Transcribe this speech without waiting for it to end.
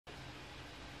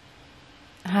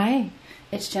Hi,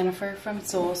 it's Jennifer from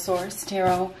Soul Source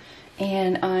Tarot,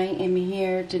 and I am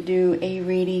here to do a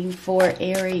reading for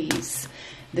Aries.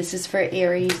 This is for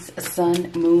Aries,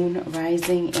 Sun, Moon,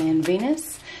 Rising, and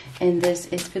Venus, and this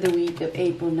is for the week of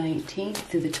April 19th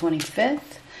through the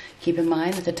 25th. Keep in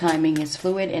mind that the timing is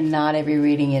fluid and not every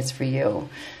reading is for you.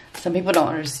 Some people don't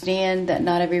understand that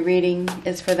not every reading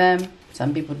is for them.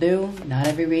 Some people do. Not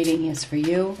every reading is for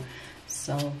you.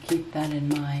 So keep that in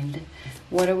mind.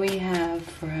 What do we have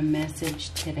for a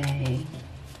message today?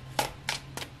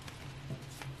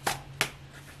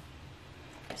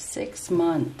 6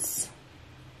 months.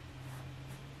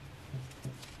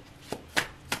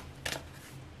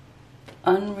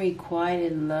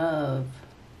 Unrequited love.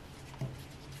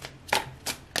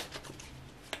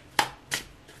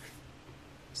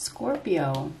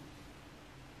 Scorpio.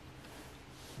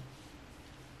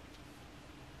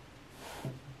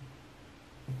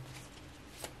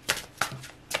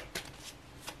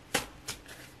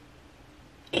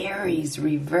 Aries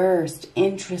reversed.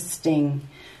 Interesting.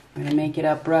 I'm going to make it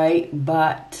upright,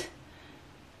 but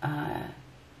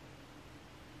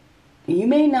you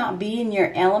may not be in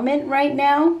your element right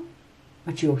now,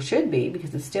 but you should be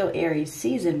because it's still Aries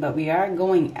season, but we are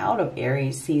going out of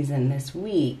Aries season this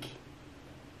week.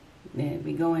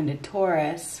 We go into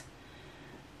Taurus.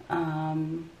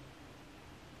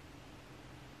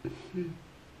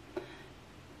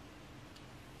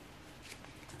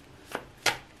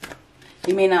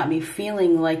 You may not be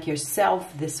feeling like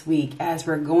yourself this week as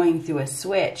we're going through a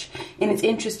switch. And it's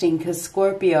interesting because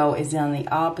Scorpio is on the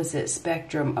opposite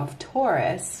spectrum of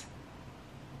Taurus.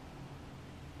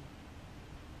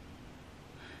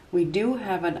 We do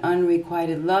have an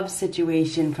unrequited love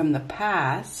situation from the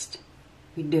past.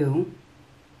 We do.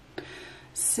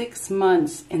 6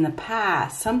 months in the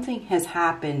past. Something has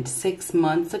happened 6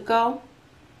 months ago.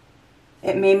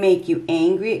 It may make you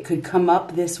angry. It could come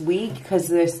up this week because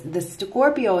the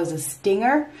Scorpio is a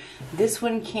stinger. This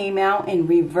one came out in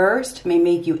reversed. May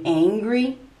make you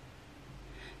angry.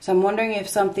 So I'm wondering if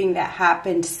something that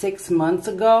happened 6 months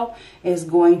ago is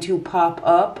going to pop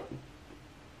up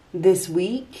this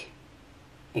week.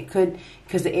 It could,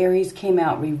 because the Aries came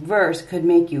out reversed, could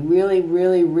make you really,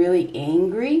 really, really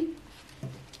angry.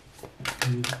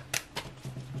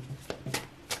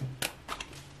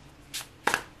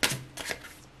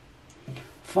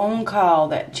 Phone call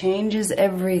that changes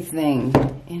everything.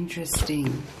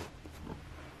 Interesting.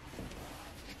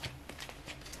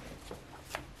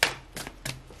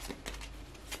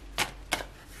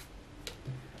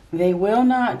 They will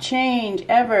not change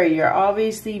ever. You're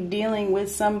obviously dealing with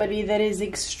somebody that is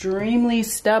extremely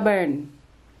stubborn.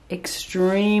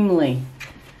 Extremely.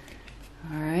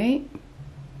 All right.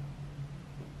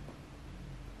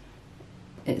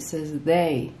 It says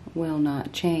they will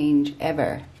not change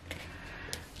ever.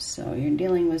 So you're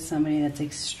dealing with somebody that's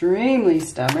extremely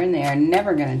stubborn. They are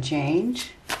never going to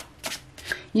change.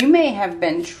 You may have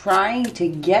been trying to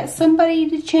get somebody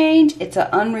to change. It's an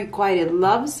unrequited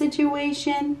love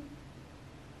situation.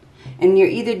 And you're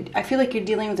either, I feel like you're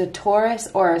dealing with a Taurus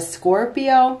or a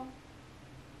Scorpio.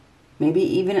 Maybe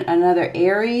even another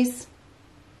Aries.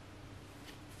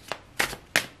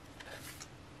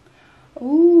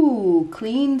 Ooh,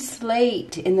 clean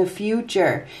slate in the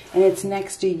future, and it's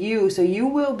next to you. So you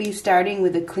will be starting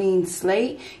with a clean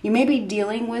slate. You may be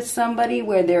dealing with somebody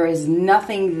where there is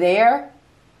nothing there.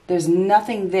 There's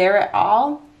nothing there at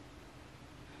all.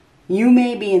 You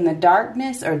may be in the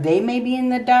darkness, or they may be in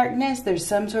the darkness. There's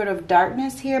some sort of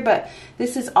darkness here, but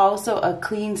this is also a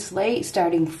clean slate,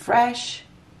 starting fresh.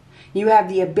 You have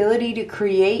the ability to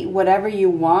create whatever you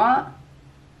want.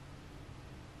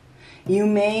 You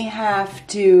may have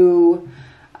to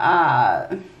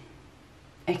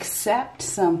accept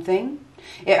something.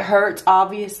 It hurts,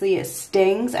 obviously, it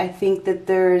stings. I think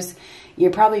that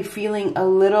you're probably feeling a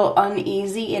little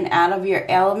uneasy and out of your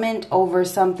element over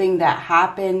something that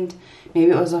happened.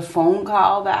 Maybe it was a phone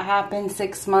call that happened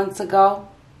 6 months ago.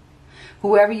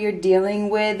 Whoever you're dealing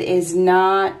with is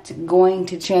not going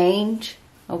to change.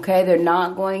 Okay, they're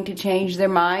not going to change their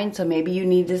mind, so maybe you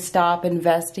need to stop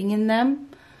investing in them.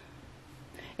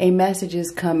 A message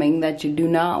is coming that you do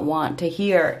not want to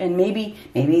hear. And maybe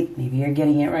you're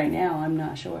getting it right now. I'm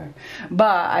not sure.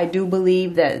 But I do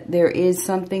believe that there is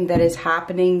something that is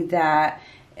happening that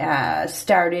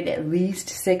started at least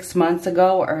 6 months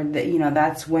ago. Or,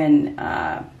 that's when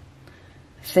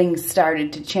things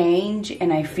started to change.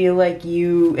 And I feel like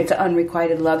it's an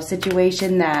unrequited love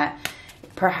situation that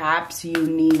perhaps you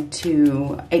need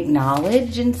to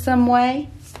acknowledge in some way.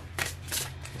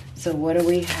 So what do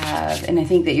we have? And I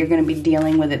think that you're going to be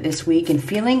dealing with it this week and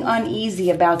feeling uneasy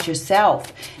about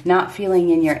yourself, not feeling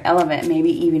in your element,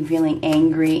 maybe even feeling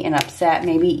angry and upset,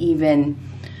 maybe even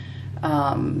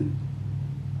I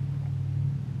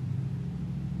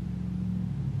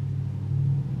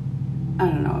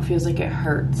don't know, it feels like it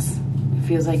hurts. It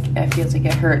feels like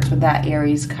it hurts with that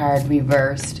Aries card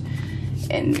reversed.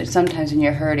 And sometimes when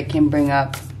you're hurt, it can bring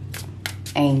up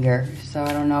anger. So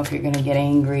I don't know if you're going to get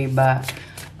angry, but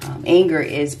anger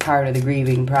is part of the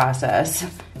grieving process.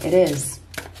 It is.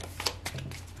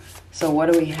 So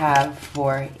what do we have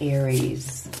for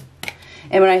Aries?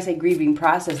 And when I say grieving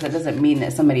process, that doesn't mean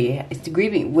that it's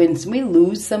grieving. When we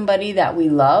lose somebody that we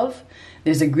love,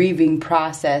 there's a grieving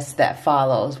process that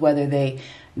follows, whether they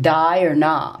die or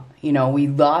not. You know, we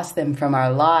lost them from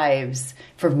our lives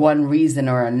for one reason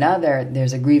or another.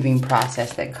 There's a grieving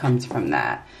process that comes from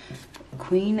that.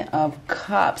 Queen of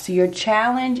Cups. So your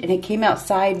challenge, and it came out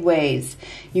sideways.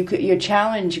 Your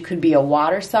challenge could be a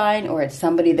water sign, or it's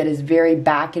somebody that is very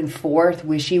back and forth,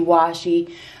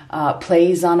 wishy-washy,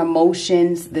 plays on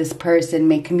emotions. This person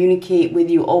may communicate with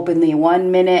you openly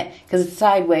 1 minute, because it's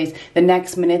sideways. The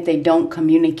next minute they don't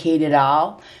communicate at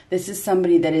all. This is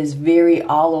somebody that is very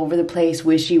all over the place,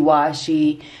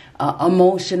 wishy-washy,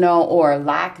 emotional or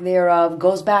lack thereof,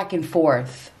 goes back and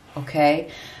forth. Okay,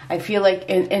 I feel like,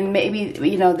 and maybe,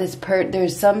 you know,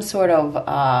 there's some sort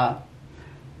of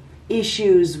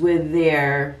issues with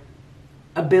their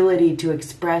ability to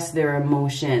express their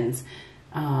emotions.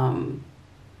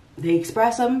 They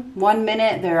express them 1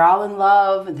 minute, they're all in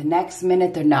love, and the next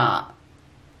minute they're not.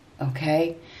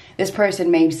 Okay? This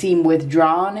person may seem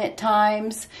withdrawn at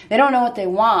times. They don't know what they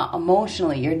want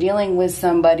emotionally. You're dealing with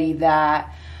somebody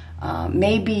that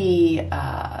may be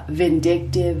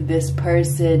vindictive. This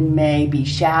person may be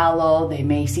shallow. They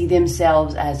may see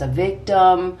themselves as a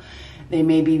victim. They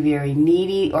may be very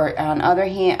needy, or on another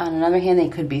hand, they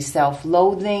could be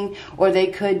self-loathing, or they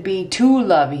could be too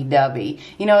lovey-dovey.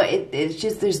 You know, it's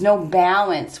just, there's no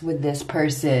balance with this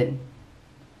person.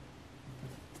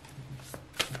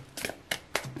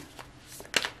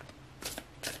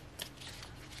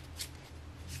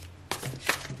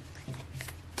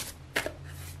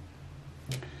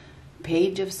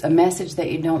 A message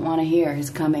that you don't want to hear is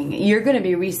coming. You're going to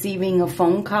be receiving a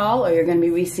phone call, or you're going to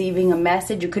be receiving a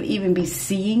message. You could even be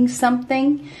seeing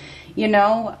something, you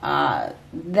know,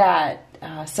 that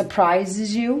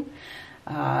surprises you.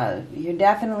 You're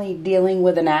definitely dealing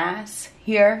with an ass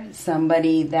here.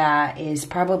 Somebody that is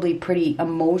probably pretty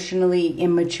emotionally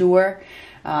immature.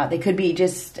 They could be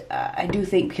just, I do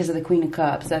think because of the Queen of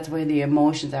Cups, that's where the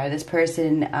emotions are. This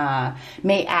person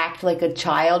may act like a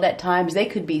child at times. They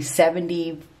could be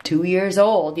 72 years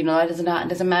old. You know, it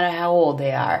doesn't matter how old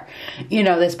they are. You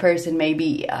know, this person may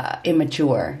be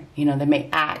immature. You know, they may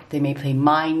act, they may play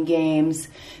mind games,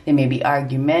 they may be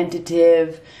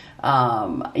argumentative.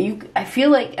 I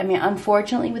feel like, I mean,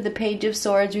 unfortunately with the Page of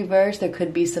Swords reversed, there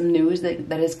could be some news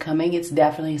that is coming. It's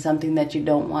definitely something that you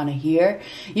don't want to hear.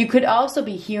 You could also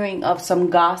be hearing of some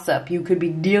gossip. You could be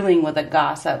dealing with a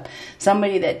gossip.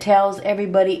 Somebody that tells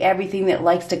everybody everything, that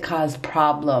likes to cause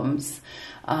problems.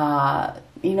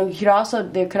 You know,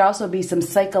 there could also be some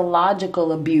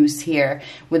psychological abuse here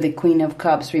with the Queen of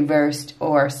Cups reversed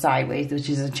or sideways, which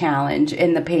is a challenge,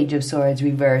 and the Page of Swords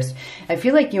reversed. I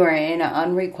feel like you are in an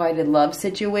unrequited love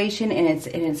situation, and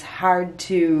it's hard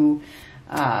to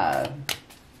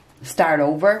start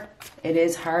over. It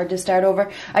is hard to start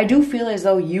over. I do feel as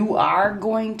though you are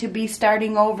going to be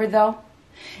starting over, though.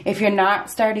 If you're not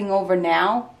starting over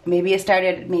now, maybe it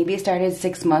started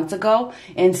 6 months ago.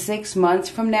 In 6 months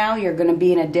from now, you're going to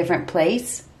be in a different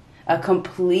place, a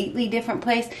completely different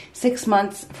place. 6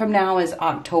 months from now is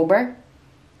October.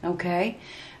 Okay.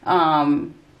 There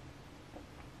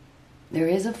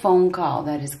is a phone call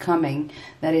that is coming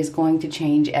that is going to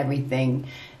change everything.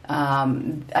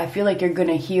 I feel like you're going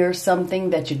to hear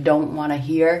something that you don't want to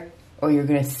hear, or you're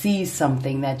going to see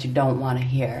something that you don't want to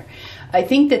hear. I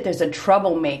think that there's a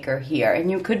troublemaker here, and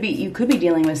you could be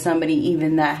dealing with somebody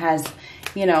even that has,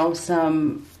 you know,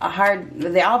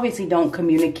 they obviously don't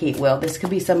communicate well. This could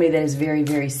be somebody that is very,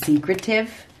 very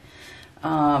secretive. We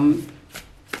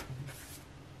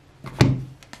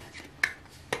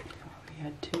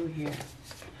had two here.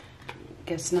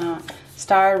 Guess not.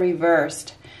 Star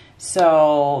reversed.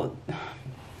 So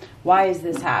why is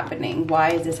this happening?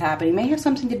 Why is this happening? It may have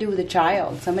something to do with a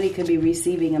child. Somebody could be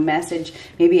receiving a message.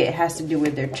 Maybe it has to do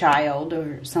with their child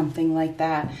or something like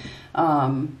that.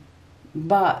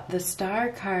 But the Star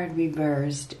card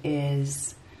reversed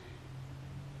is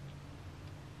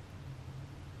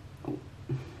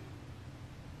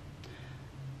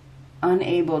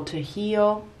unable to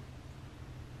heal.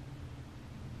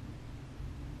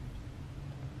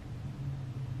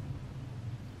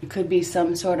 Could be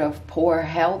some sort of poor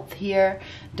health here,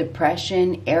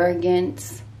 depression,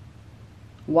 arrogance.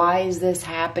 Why is this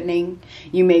happening?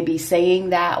 You may be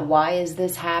saying that. Why is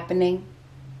this happening?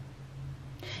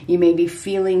 You may be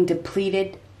feeling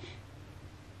depleted.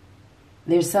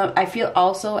 I feel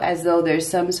also as though there's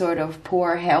some sort of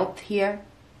poor health here.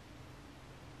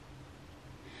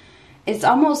 It's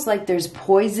almost like there's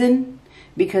poison,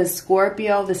 because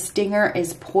Scorpio, the stinger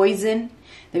is poison.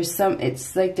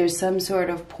 It's like there's some sort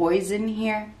of poison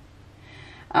here.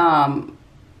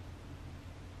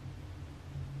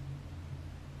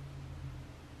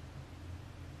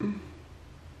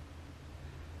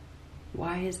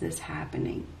 Why is this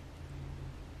happening?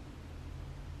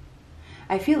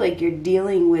 I feel like you're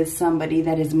dealing with somebody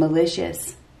that is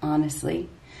malicious, honestly.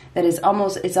 That is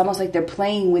it's almost like they're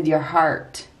playing with your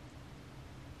heart.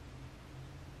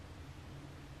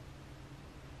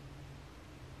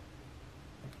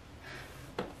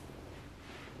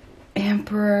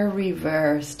 Emperor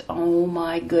reversed. Oh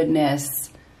my goodness.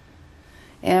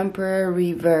 Emperor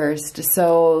reversed.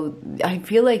 So I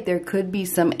feel like there could be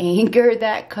some anger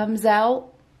that comes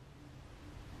out.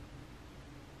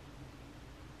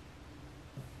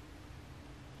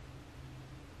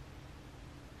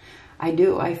 I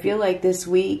do. I feel like this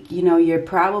week, you know, you're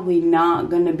probably not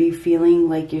going to be feeling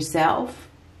like yourself.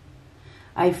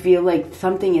 I feel like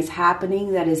something is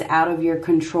happening that is out of your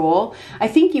control. I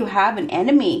think you have an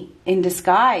enemy in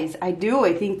disguise. I do.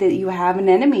 I think that you have an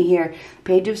enemy here.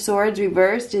 Page of Swords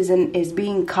reversed is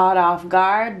being caught off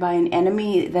guard by an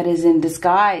enemy that is in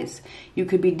disguise. You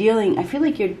could be dealing, I feel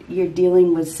like you're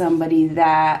dealing with somebody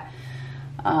that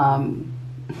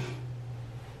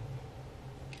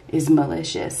is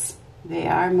malicious. They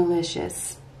are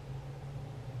malicious.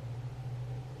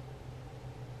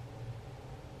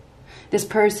 This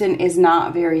person is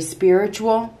not very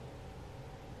spiritual.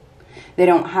 They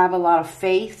don't have a lot of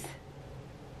faith.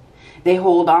 They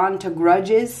hold on to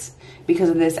grudges because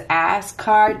of this Ass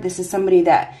card. This is somebody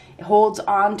that holds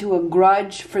on to a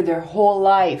grudge for their whole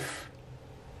life.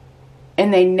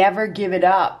 And they never give it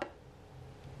up.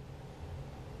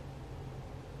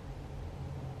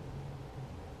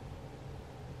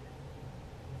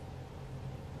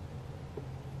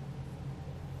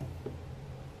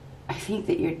 I think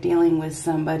that you're dealing with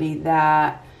somebody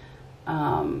that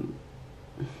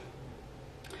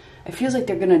it feels like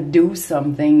they're going to do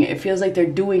something. It feels like they're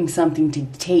doing something to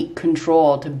take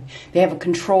control. They have a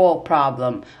control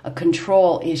problem, a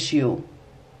control issue.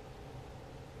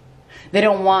 They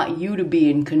don't want you to be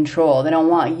in control. They don't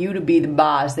want you to be the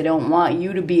boss. They don't want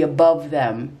you to be above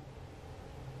them.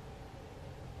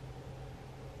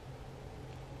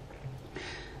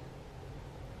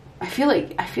 I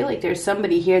feel like there's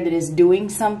somebody here that is doing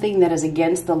something that is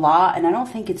against the law, and I don't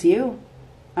think it's you.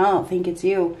 I don't think it's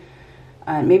you.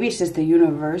 Maybe it's just the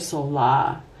universal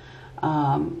law.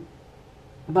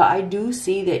 But I do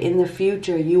see that in the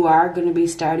future you are going to be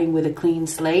starting with a clean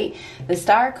slate. The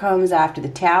Star comes after the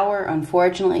Tower.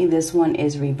 Unfortunately, this one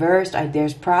is reversed.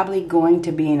 There's probably going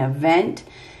to be an event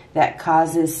that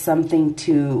causes something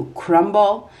to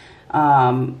crumble.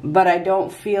 But I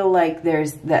don't feel like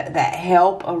there's that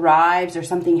help arrives or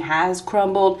something has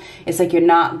crumbled. It's like you're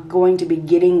not going to be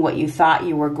getting what you thought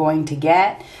you were going to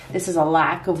get. This is a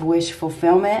lack of wish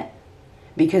fulfillment,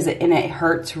 because it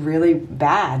hurts really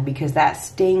bad, because that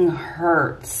sting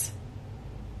hurts.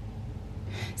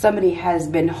 Somebody has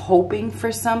been hoping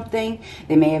for something.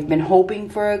 They may have been hoping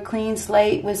for a clean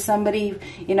slate with somebody,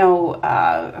 you know,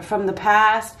 from the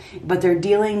past, but they're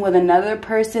dealing with another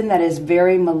person that is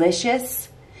very malicious.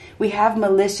 We have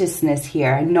maliciousness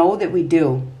here. I know that we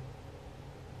do.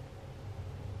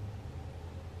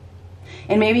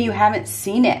 And maybe you haven't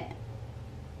seen it.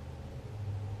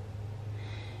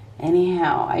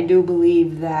 Anyhow, I do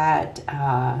believe that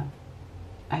I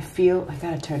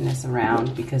gotta turn this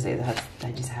around because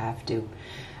I just have to.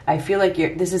 I feel like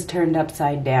this is turned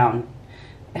upside down.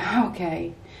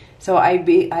 Okay, so I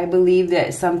believe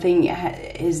that something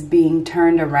is being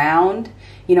turned around,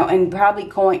 you know, and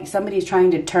probably somebody's trying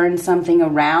to turn something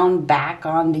around back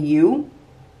onto you.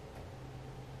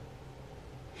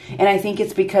 And I think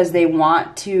it's because they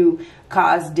want to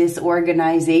cause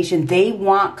disorganization. They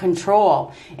want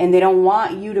control, and they don't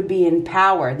want you to be in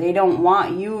power. They don't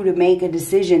want you to make a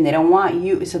decision. They don't want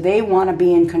you, so they want to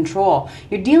be in control.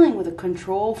 You're dealing with a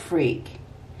control freak.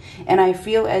 And I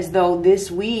feel as though this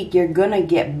week you're going to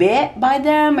get bit by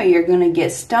them, or you're going to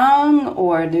get stung,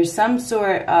 or there's some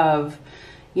sort of,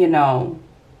 you know,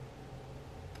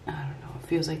 I don't know, it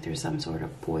feels like there's some sort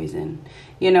of poison.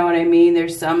 You know what I mean?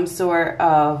 There's some sort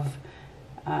of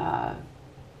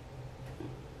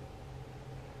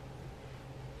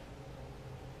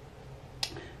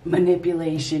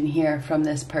manipulation here from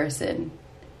this person.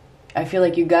 I feel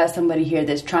like you got somebody here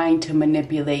that's trying to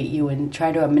manipulate you and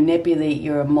try to manipulate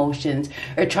your emotions,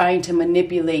 or trying to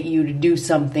manipulate you to do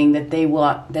something that they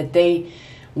want,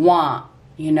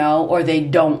 you know, or they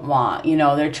don't want. You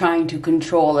know, they're trying to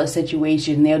control a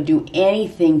situation. They'll do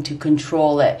anything to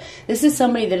control it. This is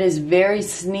somebody that is very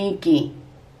sneaky,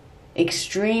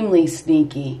 extremely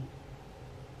sneaky.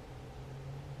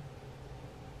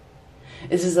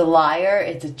 This is a liar.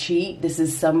 It's a cheat. This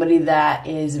is somebody that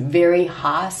is very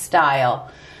hostile.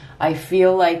 I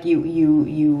feel like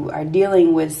you are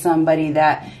dealing with somebody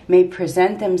that may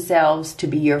present themselves to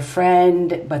be your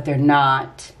friend, but they're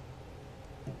not.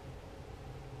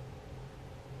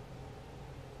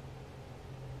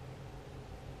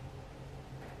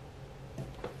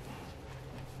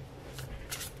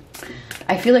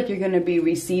 I feel like you're going to be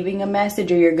receiving a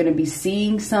message, or you're going to be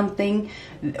seeing something,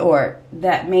 or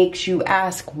that makes you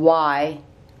ask why.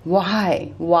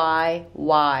 Why?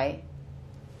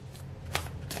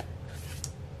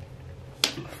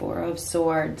 Four of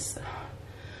Swords.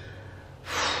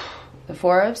 The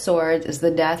Four of Swords is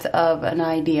the death of an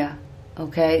idea.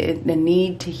 Okay? The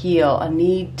need to heal, a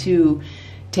need to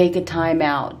take a time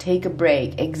out, take a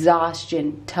break,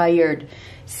 exhaustion, tired,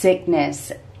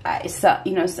 sickness.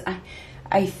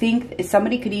 I think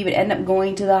somebody could even end up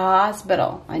going to the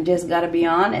hospital. I just got to be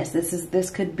honest. This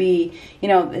could be, you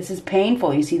know, this is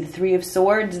painful. You see the Three of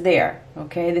Swords there.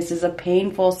 Okay, this is a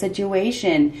painful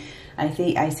situation.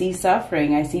 I see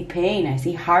suffering. I see pain. I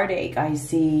see heartache. I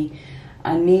see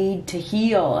a need to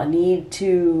heal. A need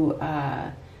to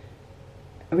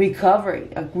recovery.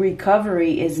 A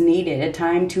recovery is needed. A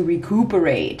time to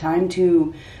recuperate. Time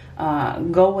to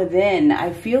go within.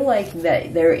 I feel like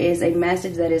that there is a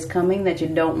message that is coming that you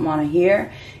don't want to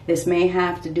hear. This may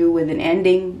have to do with an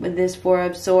ending with this Four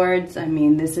of Swords. I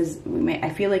mean, I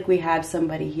feel like we have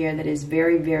somebody here that is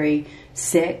very, very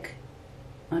sick,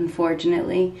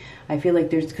 unfortunately. I feel like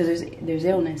there's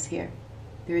illness here.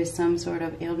 There is some sort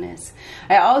of illness.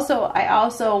 I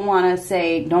also want to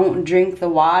say, don't drink the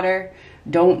water.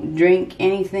 Don't drink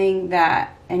anything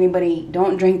that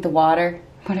don't drink the water.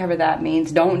 Whatever that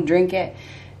means, don't drink it.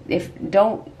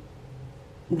 Don't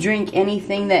drink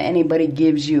anything that anybody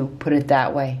gives you, put it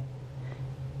that way.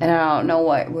 And I don't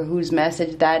know whose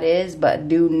message that is, but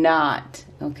do not,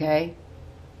 okay?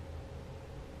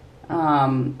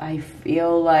 I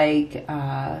feel like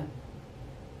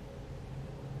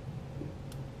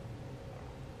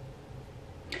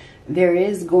there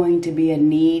is going to be a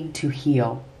need to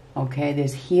heal, okay?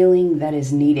 There's healing that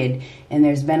is needed, and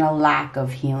there's been a lack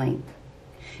of healing.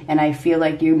 And I feel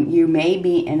like you may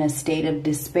be in a state of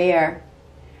despair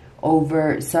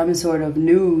over some sort of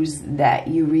news that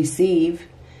you receive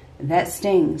that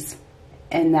stings.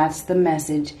 And that's the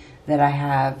message that I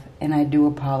have, and I do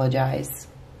apologize.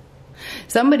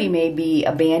 Somebody may be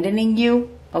abandoning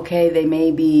you, okay? They may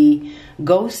be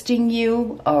ghosting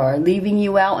you or leaving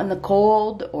you out in the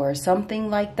cold or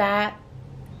something like that.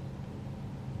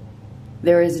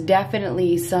 There is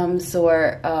definitely some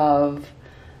sort of,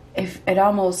 it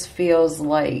almost feels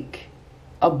like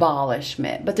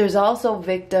abolishment. But there's also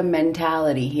victim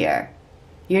mentality here.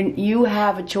 You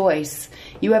have a choice.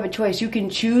 You have a choice. You can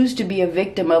choose to be a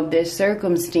victim of this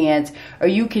circumstance, or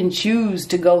you can choose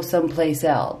to go someplace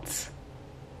else.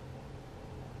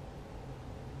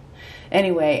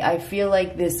 Anyway, I feel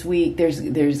like this week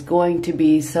there's going to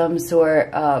be some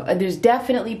sort of, there's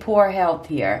definitely poor health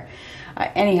here.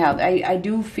 Anyhow, I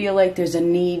do feel like there's a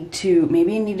need to,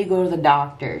 maybe you need to go to the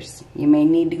doctors. You may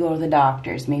need to go to the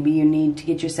doctors. Maybe you need to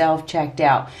get yourself checked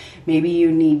out. Maybe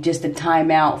you need just a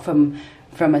time out from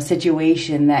a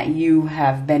situation that you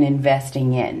have been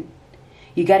investing in.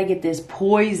 You got to get this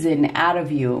poison out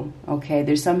of you, okay?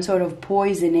 There's some sort of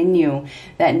poison in you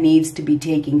that needs to be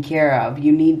taken care of.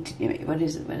 You need to, what do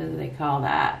they call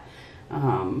that?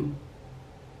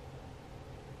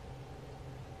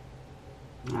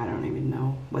 I don't even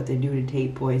know what they do to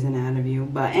take poison out of you.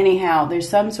 But anyhow, there's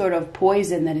some sort of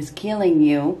poison that is killing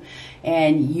you.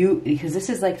 And because this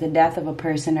is like the death of a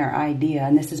person or idea.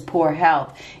 And this is poor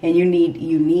health. And you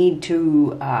need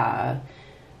to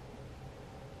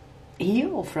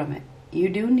heal from it. You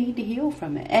do need to heal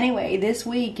from it. Anyway, this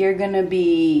week you're going to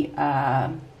be...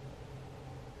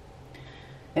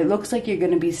 it looks like you're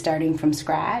going to be starting from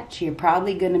scratch. You're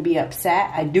probably going to be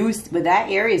upset. With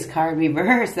that Aries card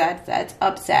reverse, that's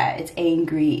upset. It's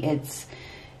angry.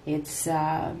 It's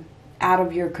out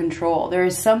of your control. There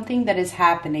is something that is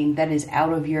happening that is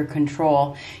out of your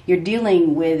control. You're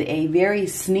dealing with a very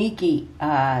sneaky,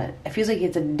 it feels like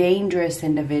it's a dangerous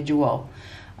individual.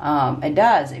 It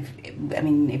does.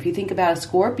 If you think about a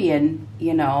scorpion,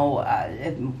 you know,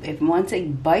 if once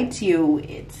it bites you,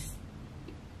 it's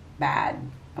bad.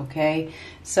 Okay,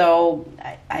 so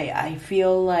I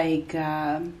feel like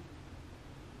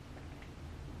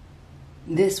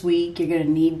this week you're going to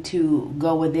need to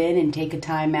go within and take a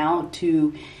time out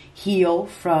to heal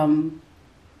from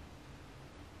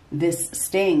this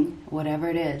sting, whatever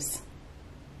it is.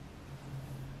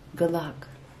 Good luck.